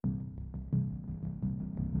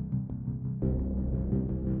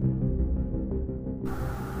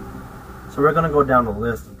So we're going to go down the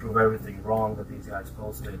list and prove everything wrong that these guys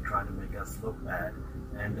posted, trying to make us look bad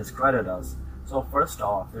and discredit us. So first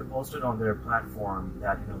off, they posted on their platform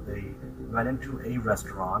that they went into a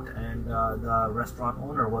restaurant and the restaurant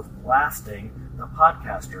owner was blasting the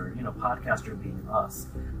podcaster. Podcaster being us.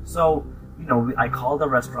 So I called the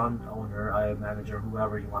restaurant owner, manager,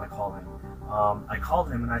 whoever you want to call him. I called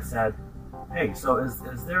him and I said, "Hey, so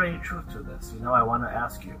is there any truth to this? I want to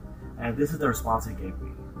ask you." And this is the response he gave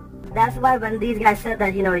me. That's why when these guys said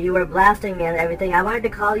that, you were blasting me and everything, I wanted to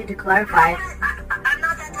call you to clarify. I'm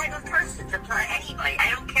not that type of person to play anybody.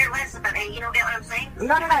 I don't care less about it. Get what I'm saying? No,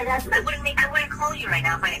 that's... I wouldn't call you right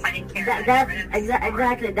now if I didn't care.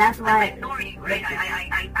 Exactly, that's why... I'm ignoring you, right?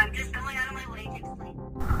 I'm just going out of my way to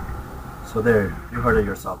explain. So there, you heard it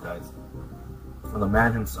yourself, guys. From the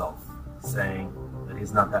man himself, saying that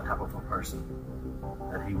he's not that type of a person.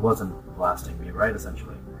 That he wasn't blasting me, right,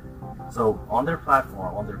 essentially. So on their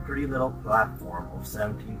platform, on their pretty little platform of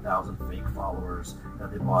 17,000 fake followers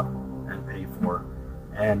that they bought and paid for,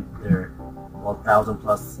 and their 1,000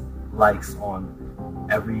 plus likes on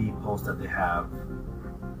every post that they have,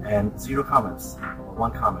 and 0 comments, or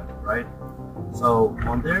 1 comment, right? So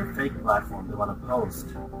on their fake platform, they want to post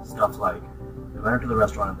stuff like, they went into the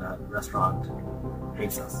restaurant and that restaurant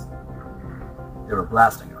hates us. They were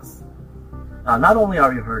blasting us. Now, not only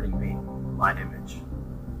are you hurting me, my image,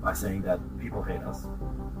 by saying that people hate us,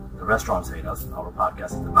 the restaurants hate us, our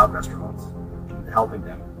podcast is about restaurants, helping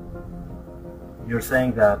them. You're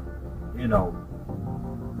saying that,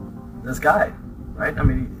 this guy, right?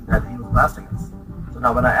 That he was blasting us. So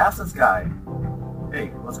now when I asked this guy, "Hey,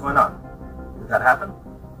 what's going on? Did that happen?"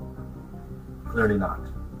 Clearly not.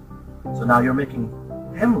 So now you're making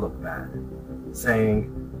him look bad, saying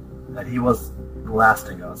that he was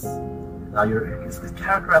blasting us. Now it's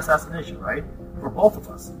character assassination, right? For both of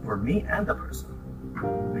us, for me and the person.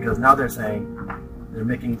 Because now they're saying, they're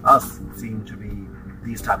making us seem to be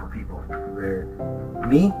these type of people, where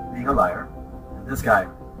me being a liar, and this guy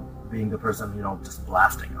being the person, just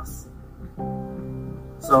blasting us.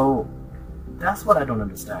 So that's what I don't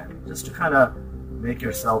understand. Just to kind of make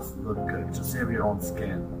yourself look good, to save your own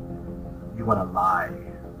skin, you want to lie,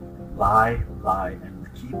 and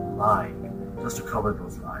keep lying just to cover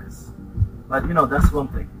those lies. But that's one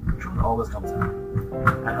thing. Truth always comes out.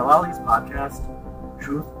 At Halali's podcast,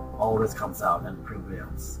 truth always comes out and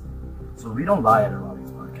prevails. So we don't lie at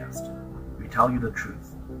Halali's podcast. We tell you the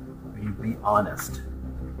truth. We be honest.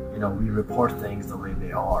 We report things the way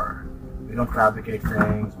they are. We don't fabricate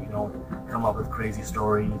things. We don't come up with crazy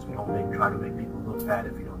stories. We don't try to make people look bad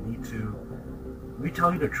if we don't need to. We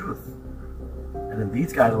tell you the truth. And then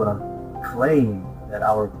these guys want to claim that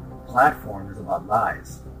our platform is about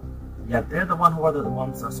lies. Yet they're the ones who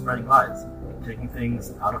are spreading lies, taking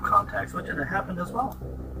things out of context, which it happened as well,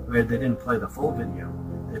 where they didn't play the full video.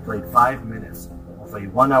 They played 5 minutes of a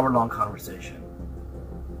 1 hour long conversation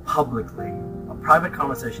publicly, a private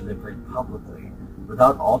conversation they played publicly,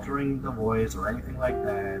 without altering the voice or anything like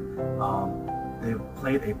that. They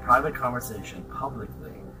played a private conversation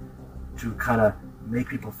publicly to kind of make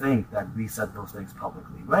people think that we said those things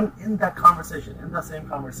publicly. When in that same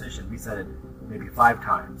conversation, we said it maybe 5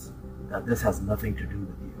 times. That this has nothing to do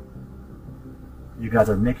with you. You guys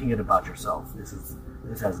are making it about yourself. This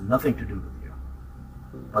has nothing to do with you.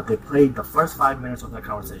 But they played the first 5 minutes of that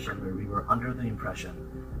conversation where we were under the impression,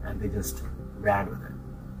 and they just ran with it.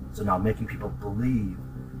 So now making people believe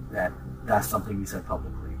that that's something we said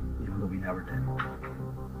publicly, even though we never did.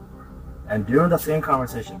 And during the same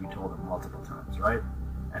conversation, we told them multiple times, right?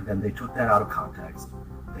 And then they took that out of context.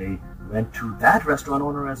 They went to that restaurant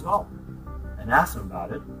owner as well and asked him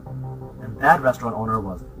about it. And that restaurant owner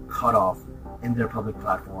was cut off in their public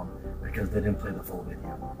platform because they didn't play the full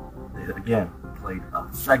video. They again played a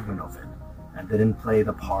segment of it, and they didn't play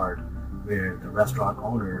the part where the restaurant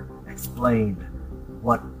owner explained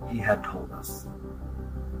what he had told us.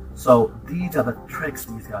 So these are the tricks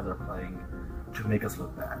these guys are playing to make us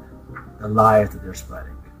look bad. The lies that they're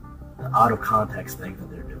spreading, the out of context things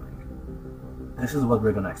that they're doing. This is what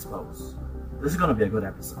we're going to expose. This is going to be a good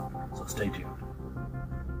episode, so stay tuned.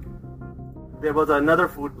 There was another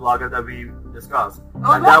food blogger that we discussed.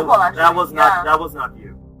 And that was not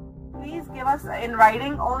you. Please give us in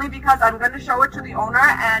writing, only because I'm going to show it to the owner,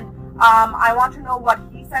 and I want to know what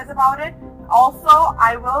he says about it. Also,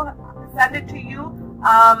 I will send it to you,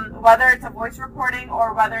 whether it's a voice recording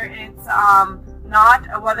or whether it's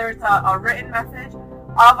not, whether it's a written message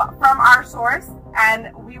from our source,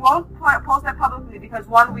 and we won't post it publicly because,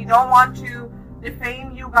 one, we don't want to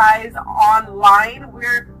defame you guys online.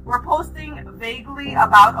 We're posting vaguely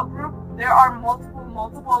about a group. There are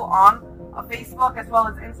multiple Facebook as well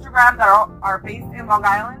as Instagram that are based in Long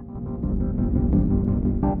Island.